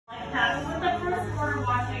that with the First Order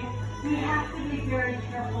watching, we have to be very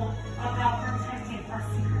careful about protecting our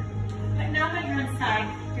secret. But now that you're inside,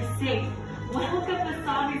 you're safe. Welcome to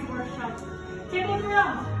Savi's workshop. Take a look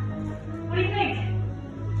around. What do you think?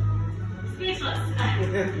 Speechless.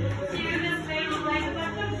 To you, this may look like a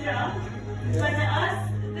bunch of junk, but to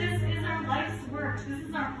us, this is our life's work. This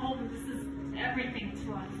is our home. This is everything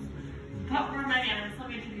to us. But we're my animals. Let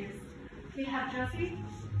me introduce. We have Josie,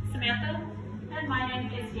 Samantha, and my name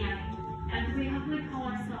is Danny. And we humbly call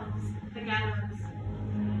ourselves the Gatherers.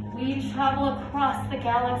 We travel across the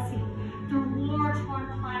galaxy through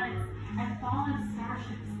war-torn planets and fallen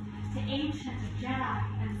starships to ancient Jedi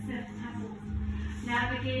and Sith temples,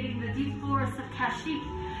 navigating the deep forests of Kashyyyk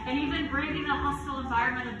and even braving the hostile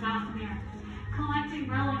environment of Dathomir, collecting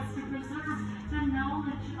relics to preserve the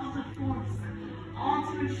knowledge of the Force, all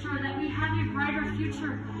to ensure that we have a brighter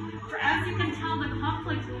future. For as you can tell, the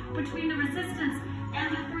conflict between the Resistance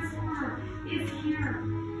and the First Order is here,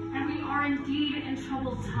 and we are indeed in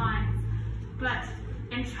troubled times. But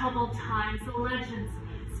in troubled times, the legends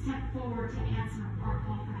step forward to answer our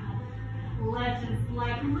call for help. Legends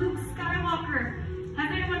like Luke Skywalker.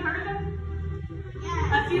 Has anyone heard of him?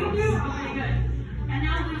 Yeah. A few of you? Okay, good. And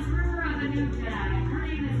now there's rumor of a new Jedi. Her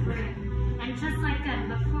name is Rey. And just like them,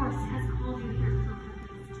 the Force has called you here for a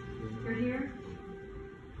purpose. You're here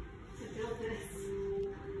to build this.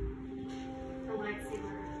 The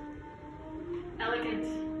lightsaber. Elegant,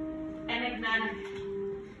 enigmatic,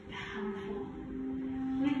 powerful.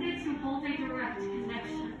 With it you hold a direct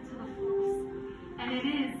connection to the Force. And it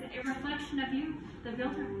is a reflection of you, the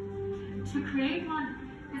builder. To create one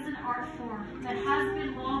is an art form that has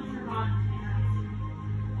been long forgotten in our history.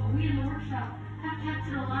 But we in the workshop have kept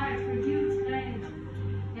it alive for you today.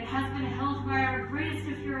 It has been held by our greatest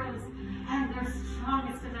of heroes and their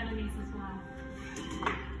strongest of enemies as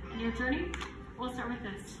well. In your journey, we'll start with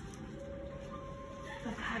this.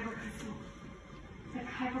 The Kyber Crystal. The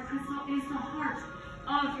Kyber Crystal is the heart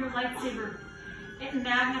of your lightsaber. It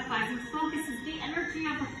magnifies and focuses the energy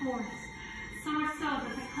of the Force, so much so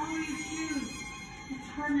that the color you choose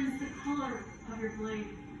determines the color of your blade.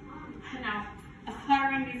 Now,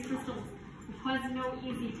 acquiring these crystals was no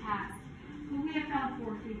easy task, but we have found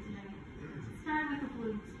 4 for you today. Starting with the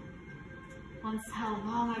blue. Once held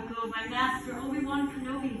long ago by Master Obi-Wan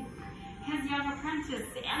Kenobi, his young apprentice,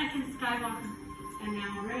 Anakin Skywalker, and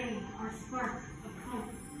now Rey, our spark of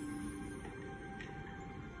hope.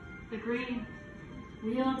 The green,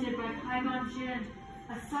 wielded by Qui-Gon Jinn,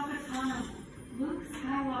 Ahsoka Tano, Luke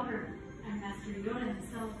Skywalker, and Master Yoda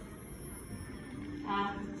himself.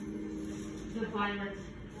 The violet,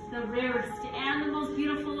 the rarest and the most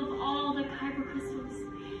beautiful of all the Kyber crystals.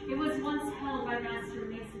 It was once held by Master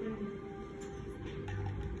Mace Windu.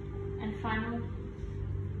 And finally,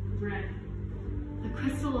 red, the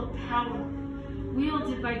crystal of power,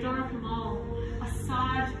 wielded by Darth Maul,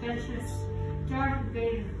 Asajj Ventress, Darth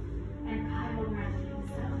Vader, and Kylo Ren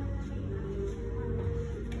himself.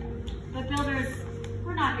 But builders,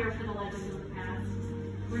 we're not here for the legends of the past.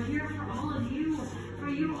 We're here for all of you, for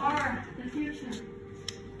you are the future.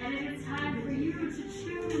 And it is time for you to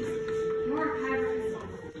choose your Kyber crystal.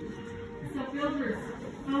 So builders,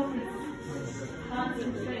 focus,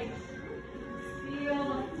 concentrate, feel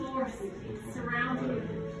the Force surround you.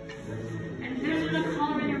 Envision a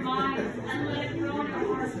color in your mind and let it grow in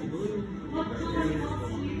your heart. What color calls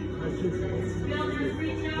to you? Builders,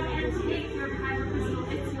 reach out and take your Kyber crystal.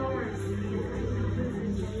 It's yours.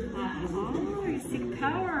 Oh, you seek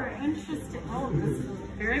power. Interesting. Oh, this is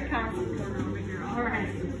very powerful color over here. All right.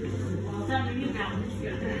 Well done to you now.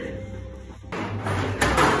 The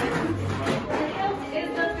hilt is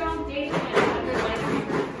the foundation of your lightsaber.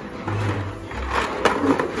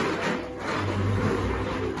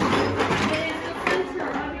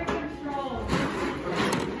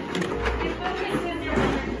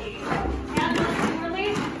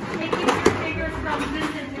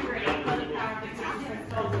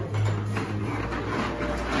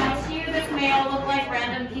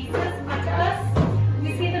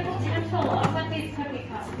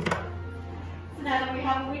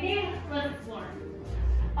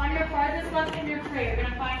 On your farthest left in your tray, you're going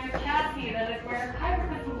to find your chassis. That is where your Kyber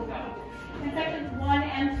crystal will go. In sections 1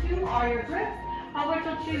 and 2 are your grips, of which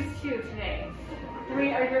you'll choose 2 today.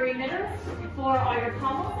 3 are your emitters, 4 are your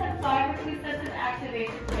pommels, and 5 are 2 sets of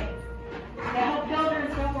activation plates. Now, builders,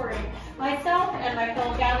 don't worry. Myself and my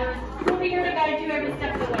fellow gatherers will be here to guide you every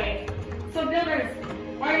step of the way. So builders,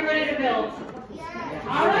 are you ready to build? Yeah.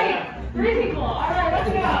 All right. 3 people. All right, let's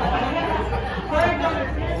go. All right,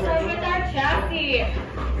 builders, let's start with our chassis.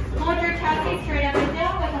 Hold your chassis straight up and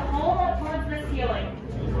down with a hole towards the ceiling.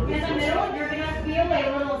 In the middle, you're going to feel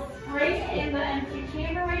a little empty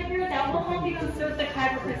chamber right here. That will help you insert the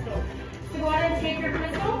kyber crystal. So go ahead and take your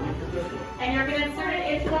crystal, and you're going to insert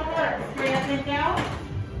it into the heart, straight up and down.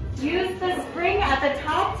 Use the spring at the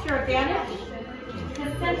top to your advantage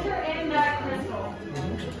to center in that crystal.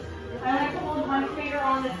 I like to hold one finger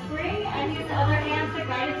on the spring and use the other hand to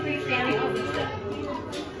guide it to a standing position.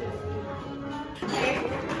 Okay.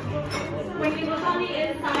 When you look on the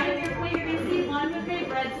inside of your plate, you're going to see one with a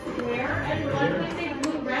red square and one with a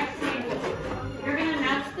blue rectangle. You're going to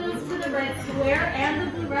match those to the red square and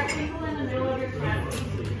the blue rectangle in the middle of your chest.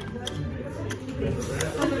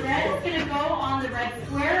 So the red is going to go on the red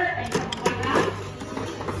square and come like that.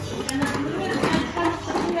 And the blue is going to touch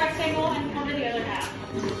the blue rectangle and cover the other half.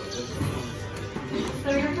 So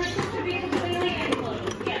your crystal should be completely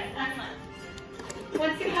enclosed. Yes, excellent.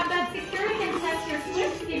 Once you have that secure, you can test your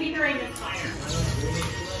switch, see if you can this fire.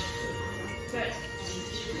 Good.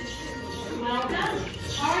 Well done.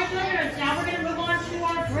 Alright, brothers, now we're going to move on to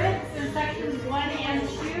our grips in sections 1 and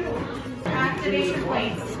 2. Activation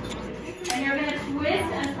plates. And you're going to twist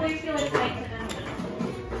until you feel it tighten.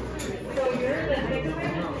 So you're the bigger one,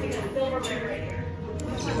 and you're going to silver ring right here.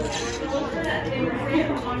 So look for that bigger ring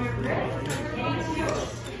on your grip. And it's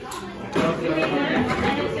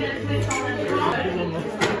going to twist on the top.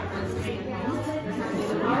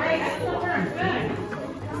 Alright, excellent work. Good.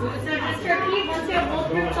 So just to repeat, once you have both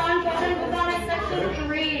grips on, go ahead and move on to section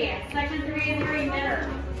 3. Section 3 is your emitter.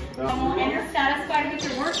 And you're satisfied with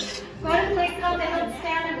your work, go ahead and place it on the hilt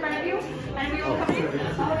stand in front of you, and we will come to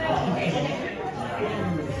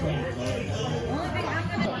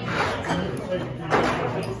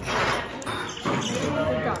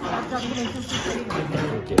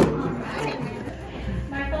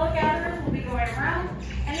My fellow gatherers will be going around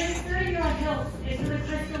and inserting your hilts into the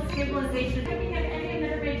crystal stabilization, looking at any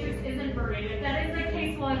emitter matrix is inverted. If that is the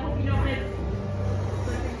case, well, I hope you don't hit.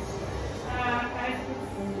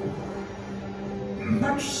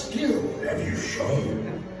 Much skill have you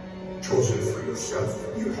shown. Chosen for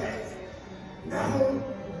yourself you have. Now,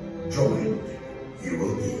 joined you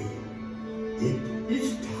will be. It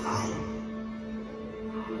is time.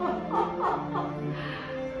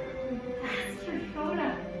 Master Yoda,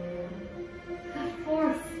 the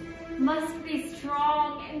Force must be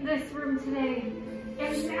strong in this room today.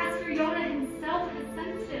 If Master Yoda himself has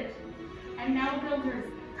sensed it. And now, builders,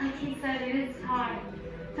 like he said, it is time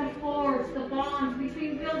to forge the bond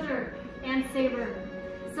between Builder and Saber.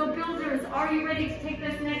 So builders, are you ready to take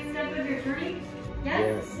this next step of your journey?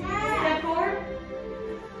 Yes? Yes. Step forward.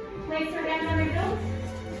 Place your hand on your hilt.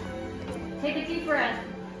 Take a deep breath.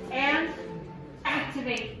 And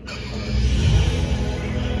activate.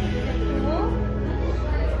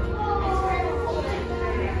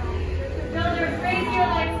 Builders, raise your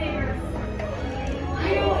lightsabers.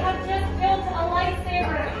 You have just built a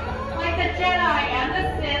lightsaber like the Jedi and the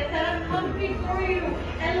Sith that have come before you,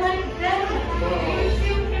 and like them, you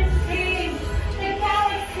too can change the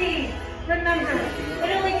galaxy. Remember, it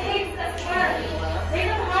only takes a spark. Raise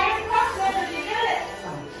them high and cross whether you did it.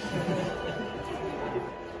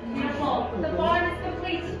 Beautiful. The bond is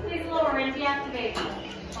complete. Please lower and deactivate.